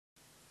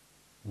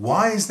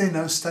Why is there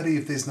no study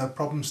if there's no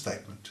problem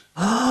statement?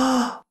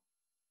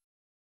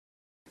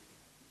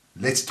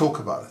 Let's talk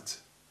about it.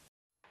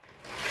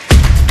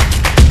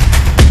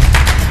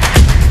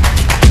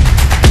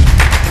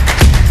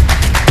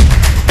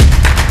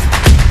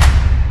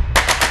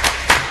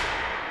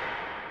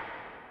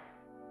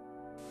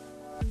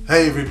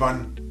 Hey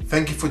everyone,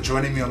 thank you for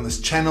joining me on this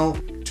channel.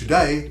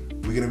 Today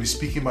we're going to be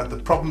speaking about the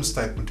problem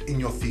statement in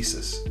your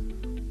thesis.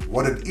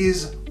 What it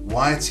is,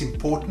 why it's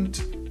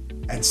important,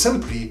 and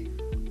simply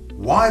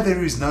why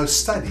there is no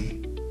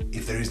study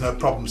if there is no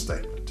problem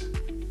statement.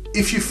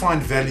 If you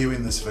find value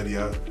in this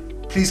video,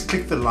 please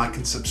click the like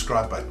and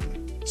subscribe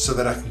button so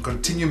that I can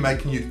continue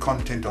making you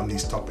content on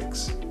these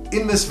topics.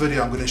 In this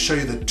video, I'm going to show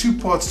you the two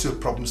parts to a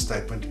problem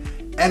statement,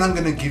 and I'm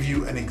going to give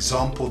you an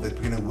example that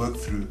we're going to work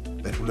through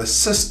that will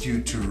assist you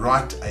to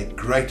write a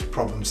great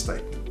problem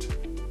statement.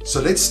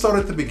 So let's start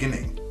at the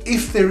beginning.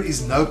 If there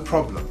is no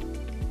problem,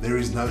 there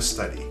is no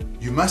study.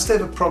 You must have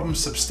a problem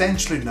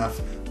substantial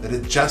enough that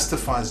it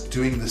justifies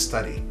doing the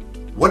study.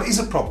 What is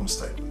a problem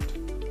statement?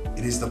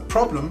 It is the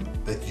problem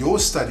that your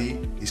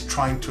study is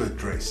trying to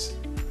address,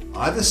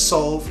 either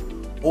solve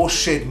or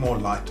shed more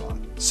light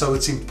on. So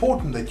it's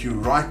important that you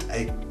write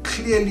a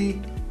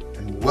clearly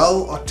and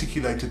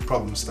well-articulated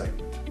problem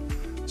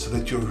statement so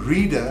that your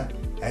reader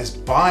has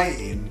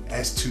buy-in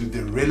as to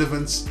the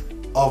relevance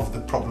of the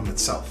problem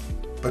itself.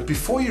 But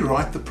before you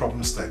write the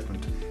problem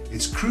statement,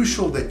 it's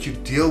crucial that you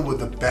deal with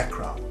the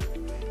background.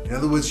 In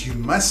other words, you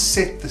must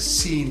set the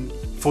scene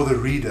for the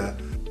reader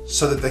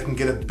so that they can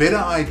get a better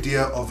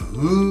idea of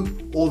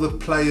who all the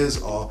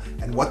players are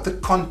and what the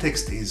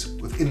context is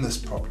within this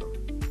problem.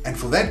 And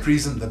for that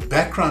reason, the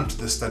background to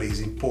the study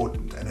is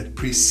important and it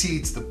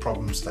precedes the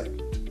problem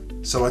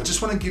statement. So I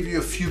just want to give you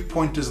a few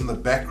pointers in the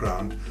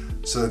background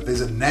so that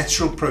there's a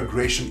natural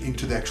progression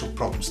into the actual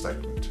problem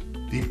statement.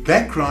 The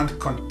background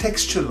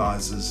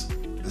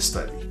contextualises the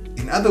study.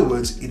 In other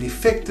words, it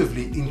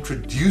effectively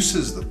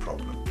introduces the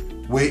problem,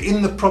 where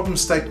in the problem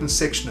statement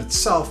section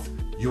itself,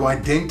 you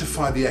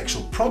identify the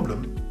actual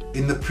problem.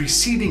 In the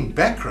preceding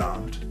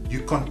background, you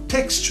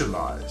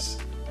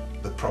contextualize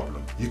the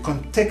problem. You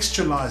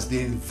contextualize the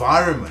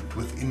environment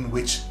within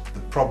which the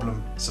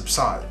problem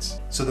subsides.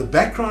 So the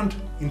background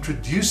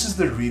introduces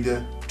the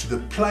reader to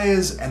the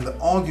players and the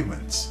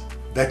arguments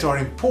that are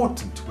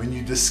important when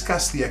you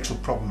discuss the actual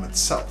problem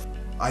itself.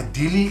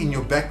 Ideally, in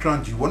your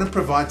background, you want to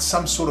provide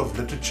some sort of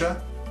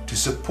literature to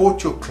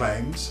support your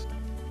claims,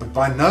 but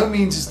by no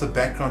means is the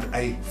background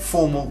a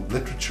formal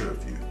literature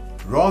review.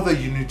 Rather,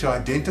 you need to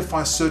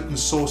identify certain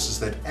sources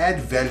that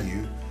add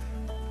value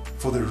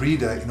for the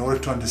reader in order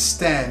to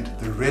understand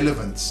the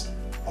relevance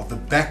of the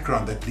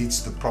background that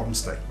leads to the problem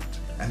statement.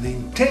 And the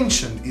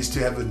intention is to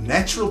have a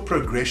natural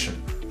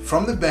progression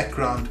from the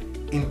background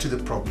into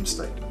the problem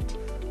statement,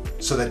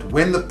 so that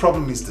when the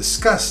problem is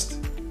discussed,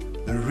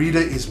 the reader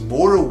is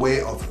more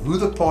aware of who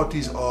the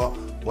parties are,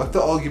 what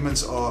the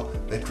arguments are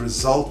that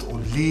result or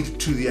lead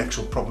to the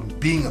actual problem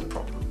being a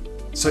problem.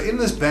 So in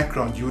this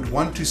background, you would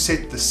want to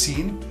set the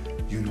scene,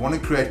 you would want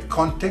to create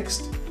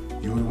context,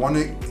 you would want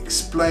to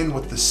explain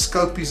what the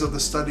scope is of the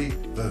study,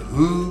 the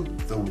who,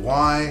 the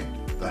why,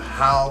 the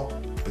how,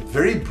 but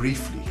very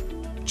briefly,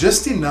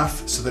 just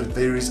enough so that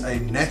there is a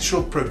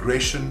natural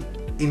progression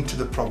into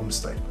the problem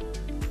statement.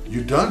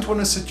 You don't want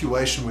a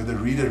situation where the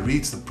reader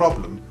reads the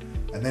problem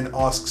and then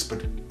asks,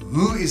 but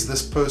who is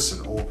this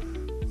person, or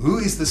who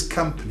is this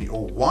company,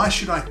 or why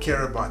should I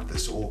care about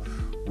this, or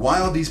why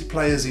are these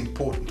players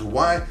important, or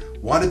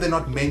why did they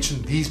not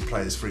mention these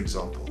players, for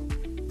example.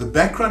 The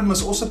background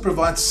must also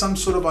provide some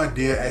sort of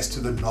idea as to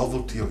the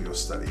novelty of your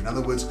study. In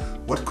other words,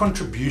 what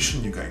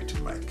contribution you're going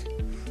to make.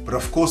 But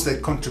of course,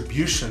 that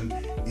contribution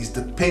is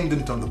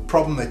dependent on the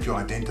problem that you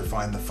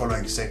identify in the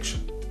following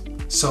section.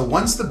 So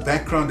once the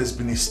background has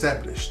been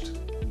established,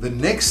 the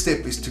next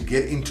step is to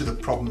get into the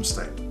problem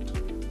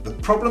statement. The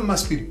problem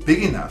must be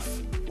big enough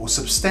or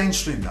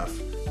substantial enough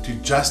to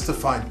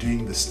justify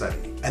doing the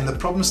study. And the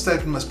problem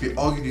statement must be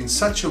argued in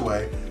such a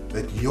way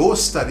that your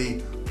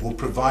study will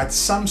provide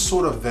some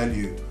sort of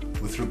value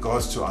with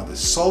regards to either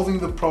solving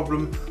the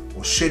problem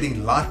or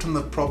shedding light on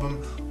the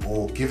problem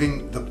or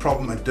giving the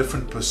problem a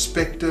different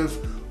perspective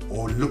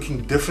or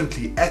looking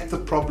differently at the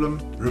problem.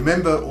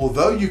 Remember,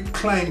 although you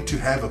claim to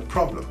have a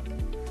problem,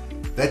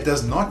 that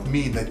does not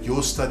mean that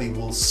your study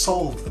will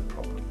solve the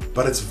problem.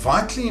 But it's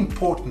vitally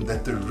important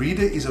that the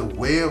reader is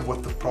aware of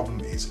what the problem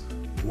is,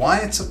 why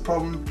it's a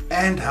problem,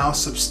 and how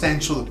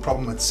substantial the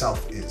problem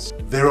itself is.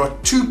 There are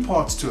two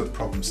parts to a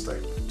problem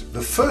statement.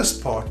 The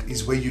first part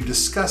is where you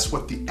discuss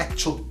what the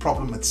actual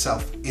problem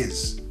itself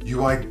is.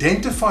 You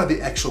identify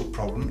the actual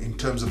problem in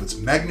terms of its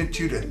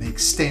magnitude and the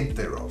extent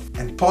thereof.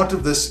 And part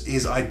of this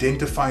is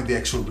identifying the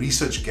actual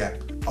research gap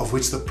of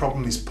which the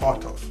problem is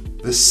part of.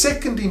 The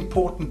second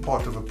important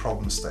part of a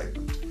problem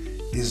statement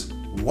is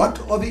what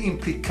are the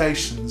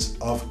implications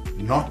of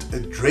not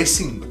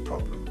addressing the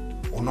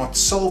problem or not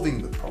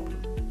solving the problem.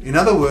 In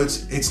other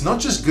words, it's not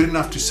just good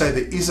enough to say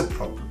there is a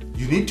problem.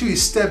 You need to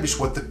establish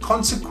what the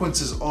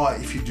consequences are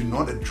if you do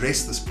not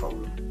address this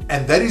problem.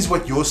 And that is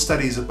what your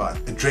study is about,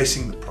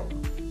 addressing the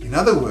problem. In In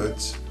other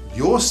words,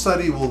 your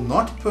study will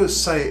not per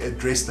se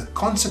address the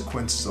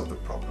consequences of the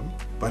problem,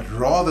 but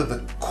rather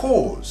the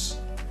cause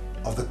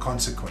of the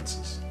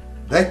consequences.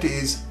 That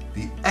is,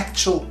 the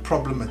actual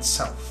problem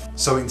itself.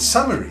 So in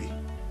summary,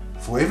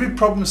 for every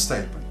problem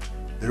statement,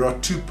 there are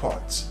two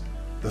parts.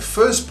 The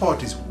first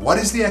part is what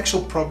is the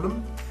actual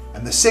problem,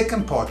 and the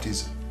second part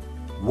is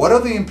what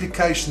are the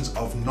implications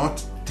of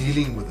not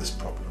dealing with this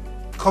problem.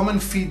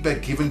 Common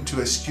feedback given to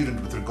a student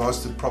with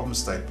regards to the problem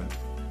statement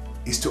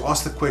is to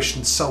ask the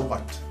question, so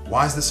what?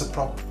 Why is this a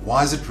problem?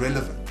 Why is it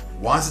relevant?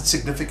 Why is it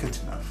significant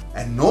enough?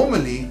 And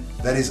normally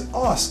that is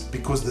asked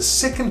because the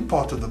second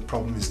part of the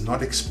problem is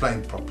not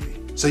explained properly.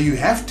 So you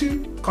have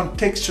to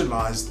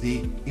contextualize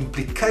the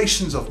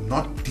implications of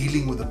not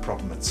dealing with the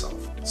problem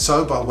itself.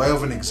 So by way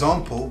of an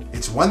example,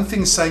 it's one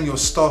thing saying your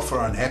staff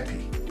are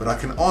unhappy, but I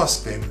can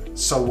ask them,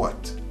 so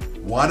what?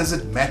 Why does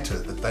it matter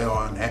that they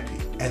are unhappy?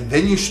 And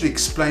then you should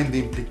explain the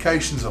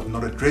implications of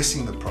not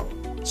addressing the problem.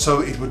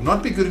 So it would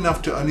not be good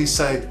enough to only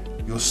say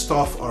your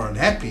staff are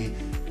unhappy.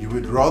 You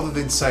would rather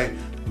than say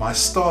my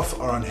staff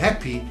are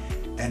unhappy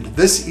and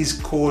this is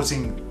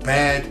causing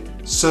bad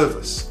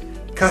service.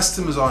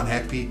 Customers are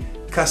unhappy.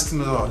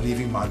 Customers are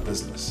leaving my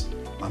business.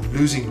 I'm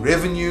losing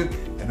revenue,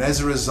 and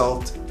as a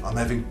result, I'm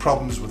having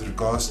problems with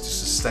regards to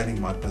sustaining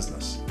my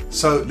business.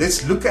 So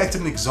let's look at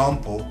an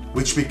example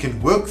which we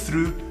can work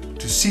through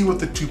to see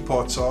what the two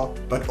parts are,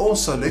 but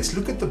also let's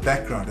look at the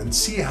background and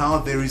see how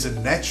there is a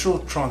natural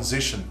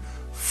transition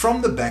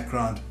from the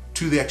background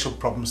to the actual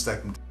problem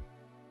statement.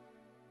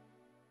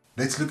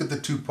 Let's look at the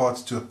two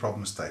parts to a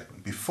problem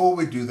statement. Before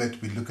we do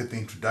that, we look at the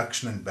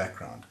introduction and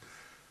background.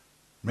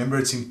 Remember,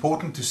 it's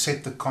important to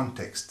set the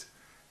context.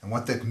 And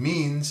what that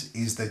means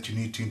is that you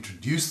need to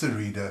introduce the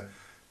reader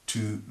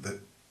to the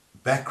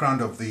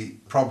background of the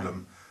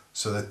problem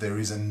so that there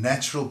is a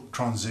natural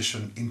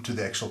transition into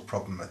the actual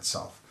problem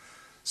itself.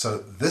 So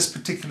this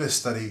particular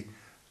study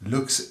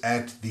looks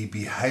at the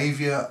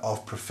behavior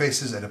of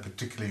professors at a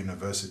particular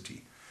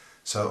university.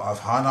 So I've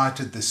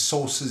highlighted the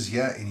sources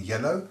here in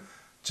yellow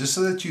just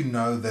so that you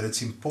know that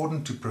it's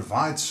important to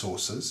provide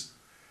sources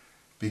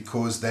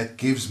because that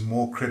gives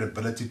more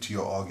credibility to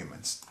your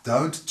arguments.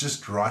 Don't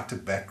just write a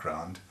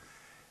background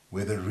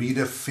where the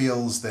reader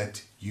feels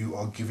that you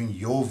are giving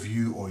your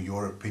view or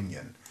your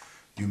opinion.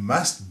 You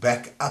must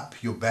back up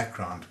your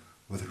background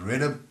with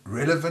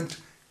relevant,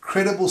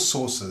 credible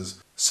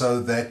sources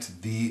so that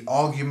the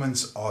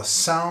arguments are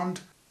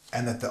sound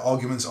and that the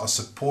arguments are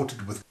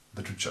supported with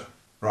literature.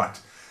 Right,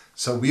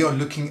 so we are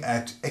looking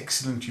at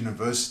Excellent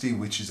University,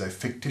 which is a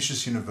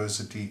fictitious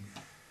university,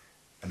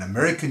 an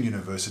American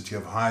university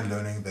of higher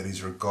learning that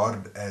is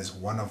regarded as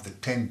one of the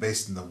 10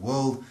 best in the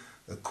world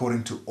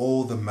according to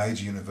all the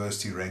major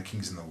university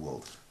rankings in the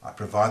world. I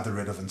provide the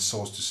relevant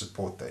source to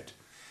support that.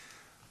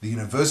 The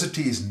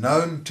university is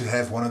known to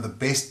have one of the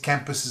best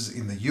campuses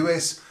in the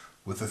US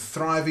with a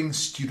thriving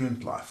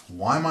student life.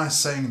 Why am I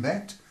saying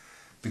that?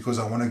 Because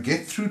I want to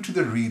get through to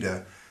the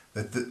reader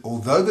that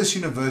although this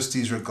university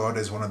is regarded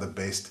as one of the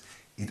best,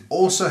 it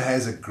also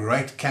has a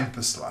great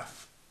campus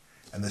life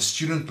and the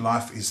student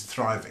life is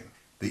thriving.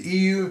 The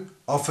EU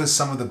offers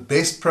some of the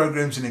best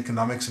programs in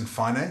economics and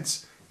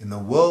finance in the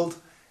world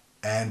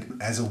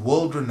and has a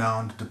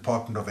world-renowned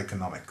Department of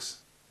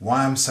Economics.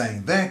 Why I'm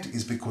saying that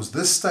is because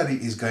this study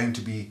is going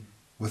to be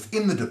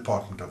within the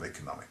Department of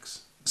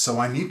Economics. So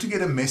I need to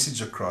get a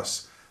message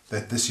across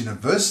that this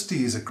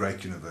university is a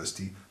great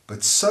university,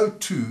 but so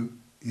too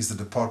is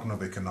the Department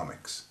of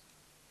Economics.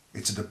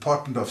 It's a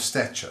department of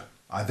stature.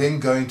 I then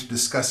go into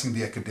discussing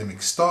the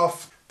academic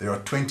staff. There are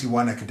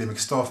 21 academic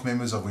staff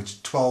members, of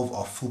which 12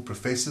 are full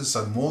professors,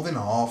 so more than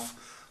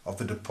half of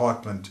the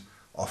department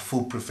are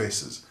full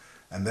professors.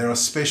 And they are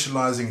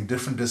specializing in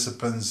different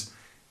disciplines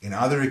in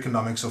either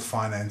economics or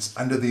finance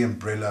under the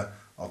umbrella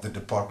of the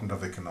Department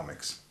of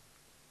Economics.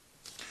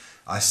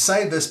 I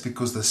say this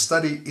because the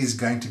study is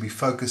going to be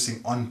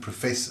focusing on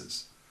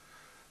professors.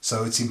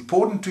 So it's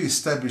important to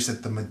establish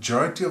that the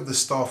majority of the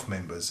staff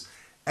members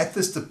at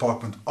this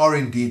department are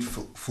indeed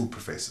full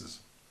professors.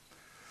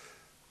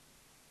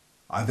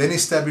 I then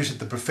establish that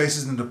the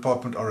professors in the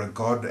department are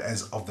regarded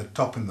as of the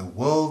top in the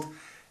world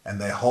and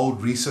they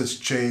hold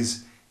research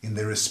chairs in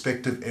their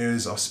respective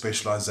areas of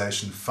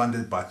specialization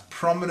funded by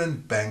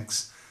prominent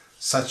banks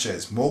such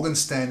as Morgan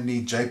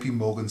Stanley, JP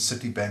Morgan,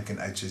 Citibank and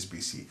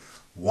HSBC.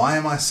 Why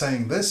am I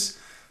saying this?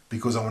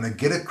 Because I want to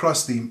get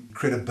across the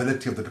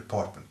credibility of the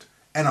department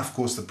and of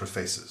course the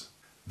professors.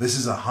 This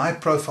is a high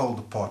profile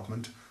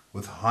department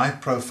with high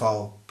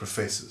profile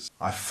professors.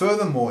 I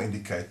furthermore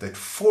indicate that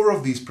 4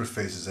 of these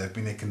professors have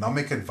been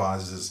economic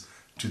advisors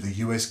to the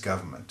US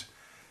government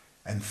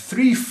and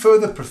 3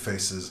 further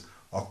professors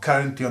are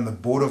currently on the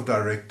board of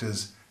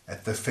directors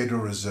at the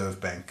Federal Reserve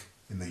Bank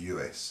in the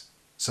US.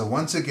 So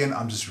once again,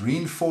 I'm just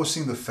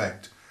reinforcing the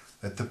fact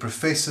that the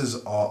professors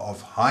are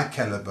of high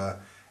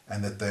caliber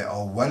and that they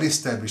are well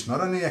established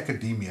not only in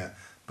academia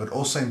but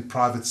also in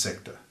private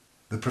sector.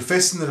 The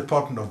professors in the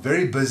department are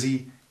very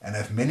busy and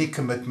have many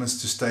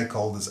commitments to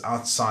stakeholders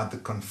outside the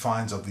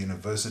confines of the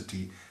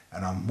university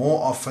and are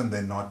more often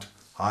than not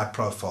high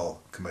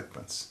profile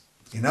commitments.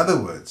 In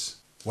other words,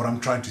 what I'm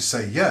trying to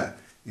say here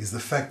is the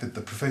fact that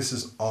the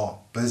professors are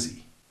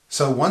busy.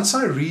 So once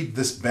I read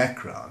this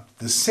background,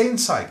 the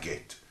sense I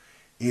get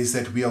is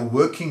that we are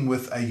working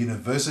with a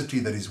university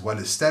that is well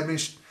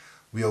established.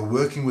 We are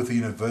working with a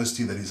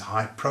university that is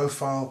high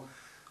profile.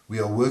 We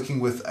are working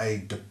with a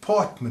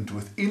department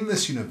within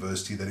this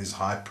university that is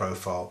high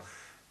profile,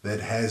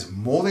 that has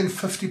more than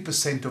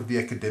 50% of the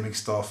academic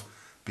staff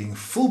being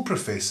full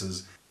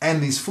professors,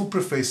 and these full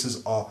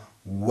professors are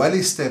well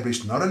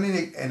established not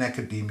only in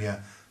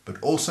academia but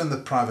also in the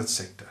private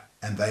sector,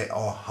 and they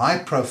are high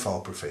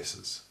profile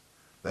professors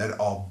that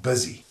are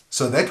busy.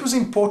 So that was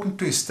important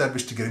to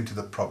establish to get into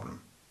the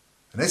problem.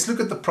 And let's look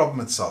at the problem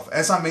itself.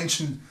 As I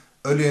mentioned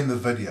earlier in the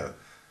video,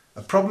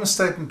 a problem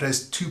statement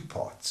has two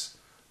parts.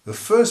 The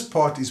first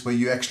part is where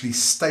you actually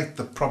state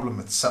the problem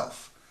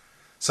itself.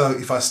 So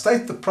if I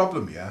state the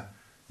problem here,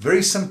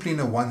 very simply in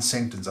a one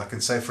sentence, I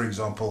can say, for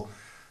example,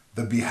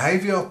 the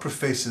behavior of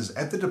professors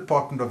at the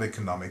Department of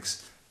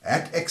Economics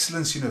at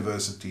Excellence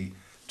University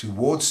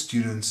towards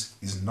students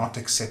is not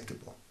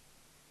acceptable.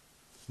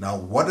 Now,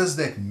 what does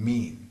that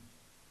mean?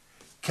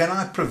 Can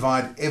I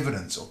provide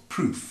evidence or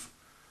proof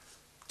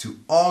to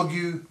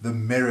argue the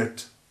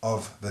merit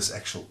of this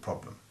actual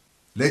problem?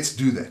 Let's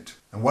do that.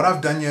 And what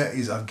I've done here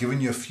is I've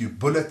given you a few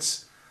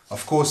bullets.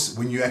 Of course,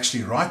 when you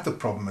actually write the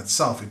problem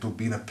itself, it will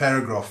be in a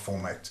paragraph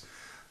format.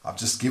 I've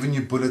just given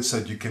you bullets so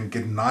that you can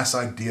get a nice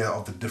idea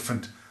of the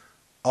different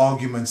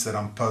arguments that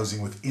I'm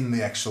posing within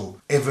the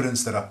actual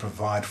evidence that I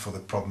provide for the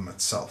problem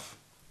itself.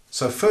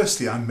 So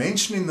firstly, I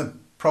mention in the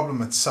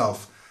problem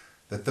itself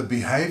that the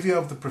behavior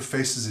of the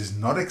professors is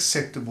not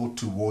acceptable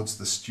towards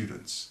the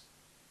students.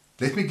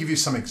 Let me give you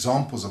some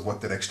examples of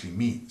what that actually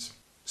means.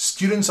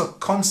 Students are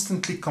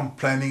constantly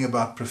complaining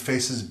about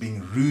professors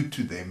being rude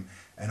to them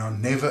and are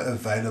never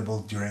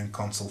available during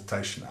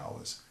consultation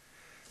hours.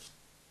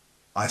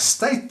 I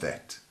state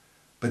that,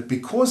 but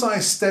because I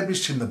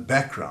established in the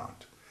background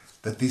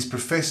that these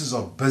professors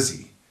are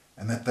busy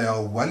and that they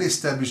are well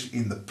established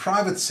in the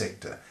private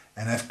sector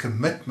and have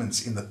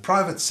commitments in the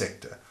private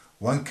sector,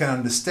 one can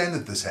understand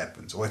that this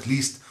happens, or at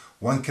least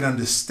one can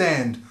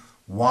understand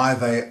why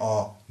they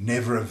are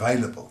never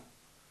available.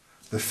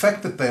 The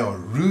fact that they are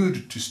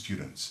rude to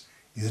students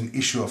is an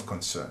issue of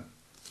concern.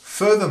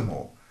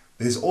 Furthermore,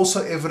 there's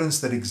also evidence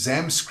that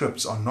exam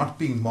scripts are not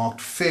being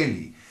marked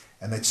fairly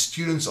and that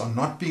students are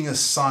not being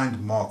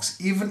assigned marks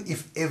even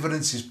if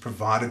evidence is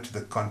provided to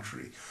the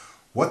contrary.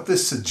 What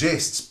this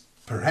suggests,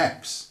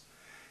 perhaps,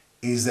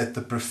 is that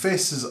the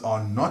professors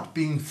are not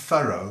being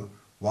thorough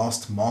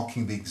whilst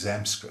marking the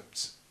exam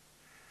scripts.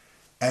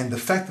 And the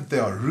fact that they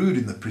are rude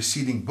in the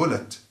preceding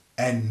bullet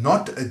and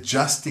not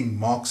adjusting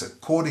marks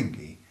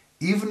accordingly,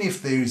 even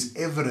if there is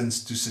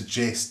evidence to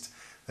suggest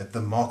that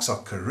the marks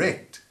are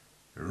correct,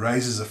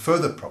 raises a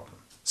further problem.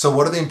 So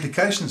what are the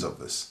implications of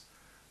this?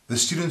 The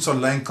students are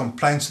laying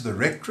complaints to the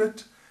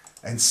rectorate,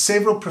 and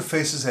several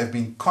professors have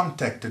been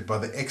contacted by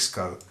the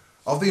exco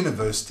of the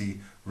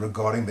university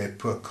regarding their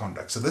poor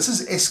conduct. So this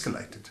is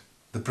escalated.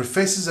 The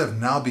professors have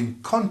now been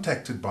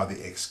contacted by the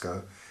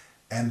exco,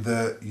 and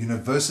the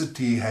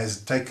university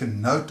has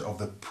taken note of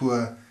the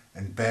poor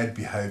and bad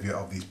behavior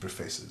of these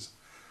professors.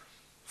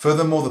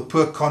 Furthermore, the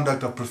poor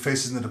conduct of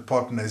professors in the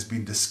department has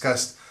been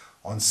discussed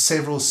on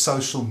several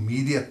social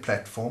media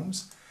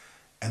platforms,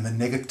 and the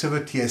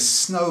negativity has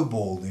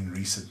snowballed in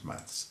recent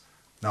months.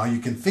 Now you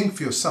can think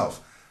for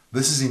yourself,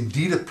 this is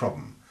indeed a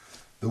problem.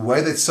 The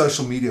way that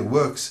social media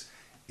works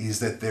is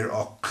that there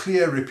are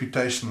clear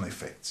reputational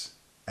effects,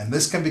 and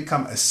this can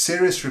become a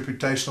serious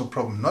reputational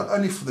problem not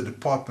only for the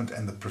department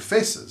and the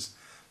professors,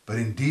 but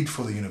indeed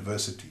for the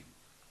university.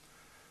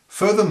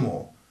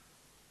 Furthermore,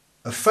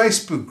 a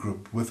Facebook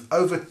group with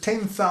over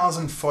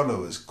 10,000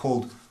 followers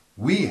called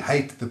We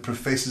Hate the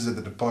Professors at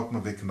the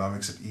Department of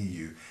Economics at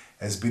EU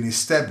has been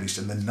established,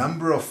 and the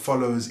number of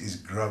followers is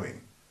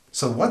growing.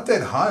 So what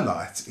that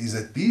highlights is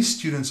that these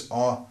students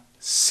are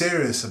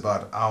serious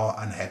about how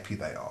unhappy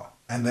they are.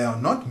 And they are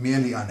not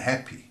merely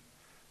unhappy,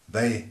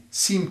 they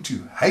seem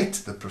to hate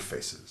the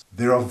professors.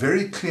 There are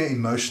very clear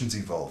emotions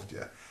involved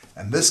here,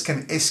 and this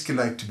can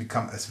escalate to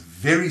become a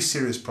very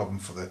serious problem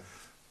for the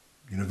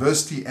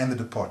university and the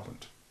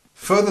department.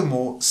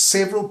 Furthermore,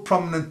 several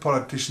prominent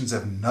politicians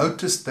have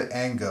noticed the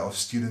anger of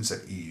students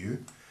at EU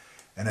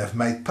and have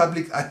made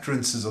public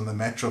utterances on the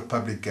matter of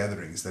public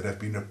gatherings that have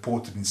been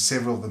reported in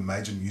several of the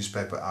major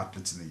newspaper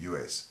outlets in the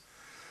US.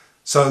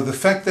 So the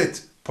fact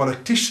that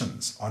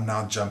politicians are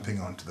now jumping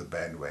onto the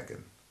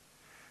bandwagon,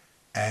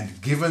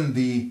 and given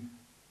the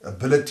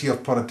ability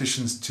of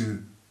politicians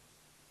to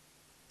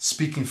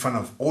speak in front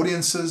of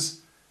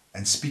audiences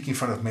and speak in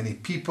front of many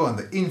people and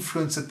the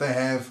influence that they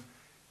have,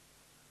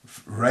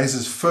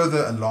 raises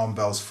further alarm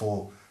bells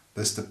for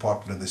this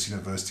department and this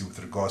university with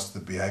regards to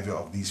the behavior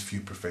of these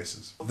few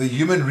professors. The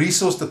Human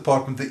Resource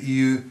Department of the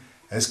EU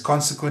has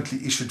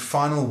consequently issued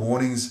final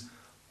warnings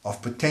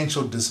of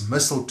potential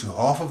dismissal to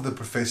half of the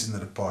professors in the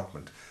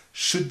department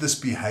should this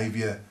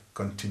behavior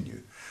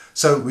continue.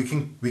 So we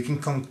can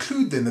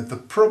conclude then that the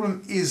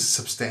problem is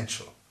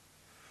substantial.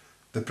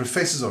 The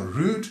professors are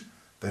rude,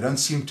 They don't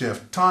seem to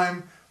have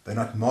time, they're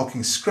not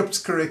marking scripts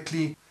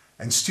correctly,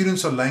 and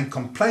students are laying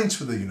complaints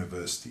with the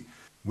university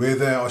where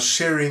they are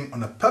sharing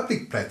on a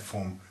public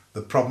platform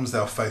the problems they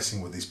are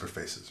facing with these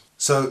professors.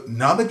 So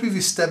now that we've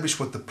established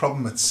what the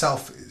problem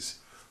itself is,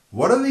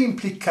 what are the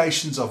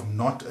implications of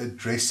not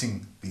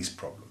addressing these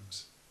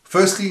problems?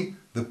 Firstly,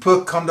 the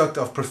poor conduct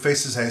of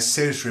professors has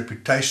serious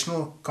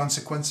reputational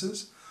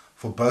consequences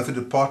for both the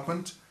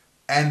department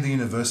and the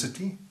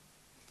university.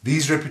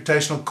 These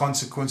reputational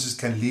consequences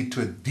can lead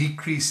to a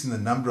decrease in the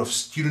number of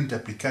student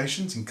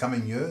applications in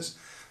coming years,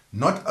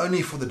 not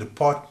only for the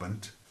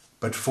department,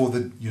 but for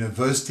the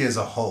university as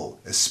a whole,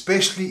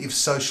 especially if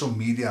social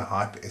media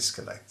hype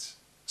escalates.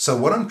 So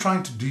what I'm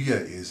trying to do here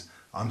is,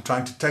 I'm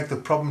trying to take the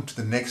problem to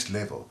the next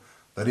level,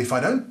 that if I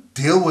don't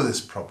deal with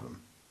this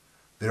problem,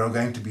 there are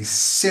going to be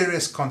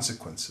serious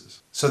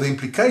consequences. So the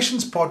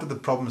implications part of the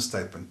problem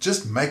statement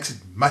just makes it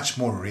much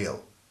more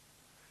real.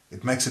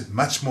 It makes it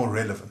much more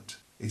relevant.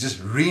 It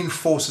just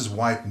reinforces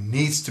why it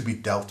needs to be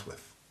dealt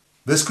with.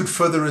 This could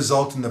further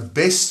result in the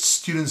best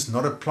students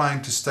not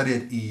applying to study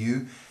at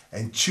EU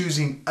and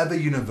choosing other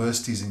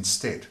universities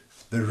instead.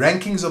 The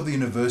rankings of the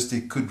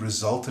university could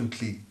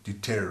resultantly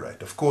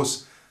deteriorate. Of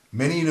course,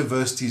 many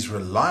universities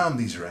rely on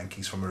these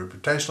rankings from a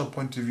reputational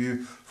point of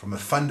view, from a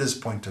funder's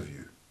point of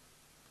view.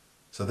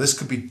 So this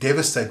could be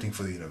devastating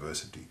for the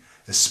university,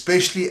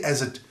 especially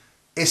as it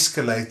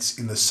escalates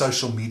in the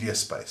social media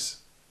space.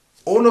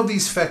 All of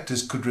these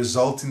factors could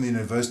result in the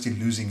university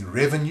losing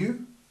revenue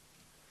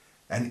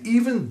and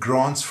even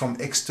grants from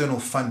external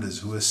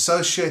funders who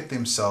associate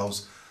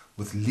themselves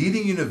with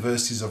leading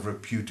universities of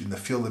repute in the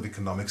field of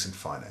economics and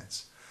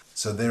finance.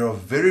 So there are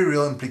very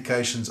real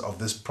implications of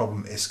this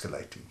problem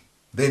escalating.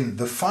 Then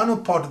the final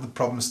part of the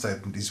problem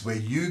statement is where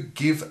you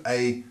give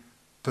a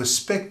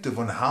perspective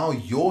on how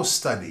your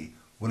study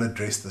will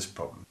address this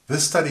problem.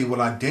 This study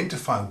will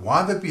identify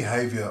why the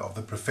behavior of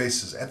the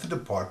professors at the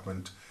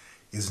department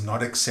is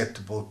not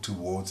acceptable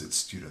towards its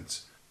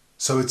students.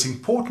 So it's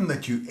important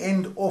that you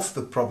end off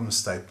the problem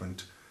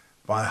statement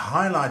by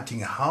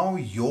highlighting how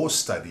your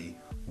study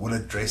will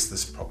address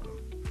this problem.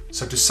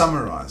 So to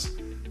summarize,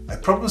 a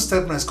problem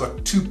statement has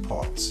got two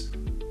parts.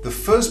 The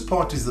first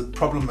part is the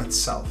problem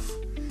itself.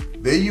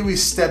 There you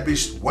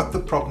establish what the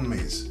problem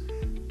is.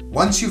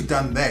 Once you've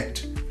done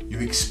that, you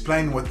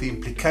explain what the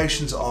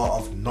implications are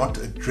of not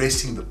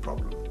addressing the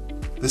problem.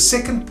 The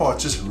second part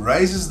just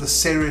raises the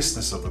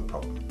seriousness of the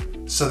problem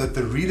so that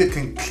the reader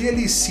can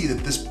clearly see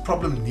that this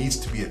problem needs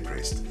to be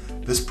addressed.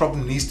 This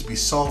problem needs to be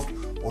solved,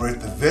 or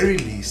at the very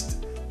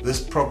least, this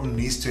problem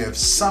needs to have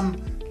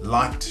some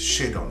light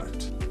shed on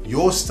it.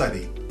 Your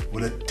study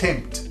will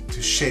attempt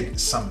to shed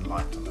some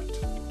light on it.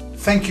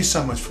 Thank you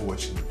so much for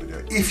watching the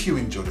video. If you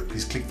enjoyed it,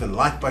 please click the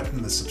like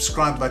button, the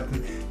subscribe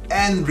button,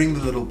 and ring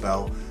the little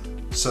bell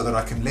so that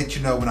I can let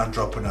you know when I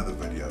drop another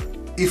video.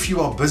 If you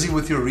are busy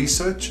with your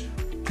research,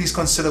 please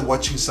consider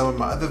watching some of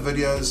my other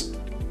videos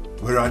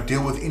where I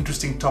deal with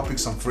interesting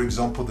topics on, for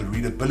example, the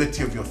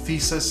readability of your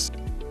thesis.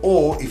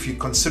 Or if you're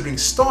considering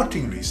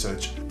starting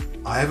research,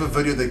 I have a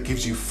video that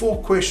gives you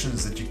 4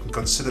 questions that you can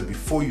consider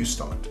before you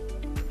start.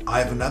 I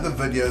have another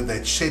video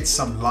that sheds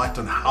some light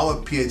on how a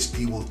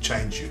PhD will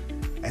change you,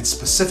 and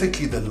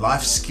specifically the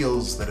life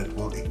skills that it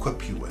will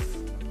equip you with.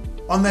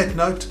 On that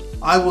note,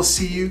 I will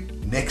see you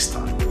next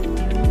time.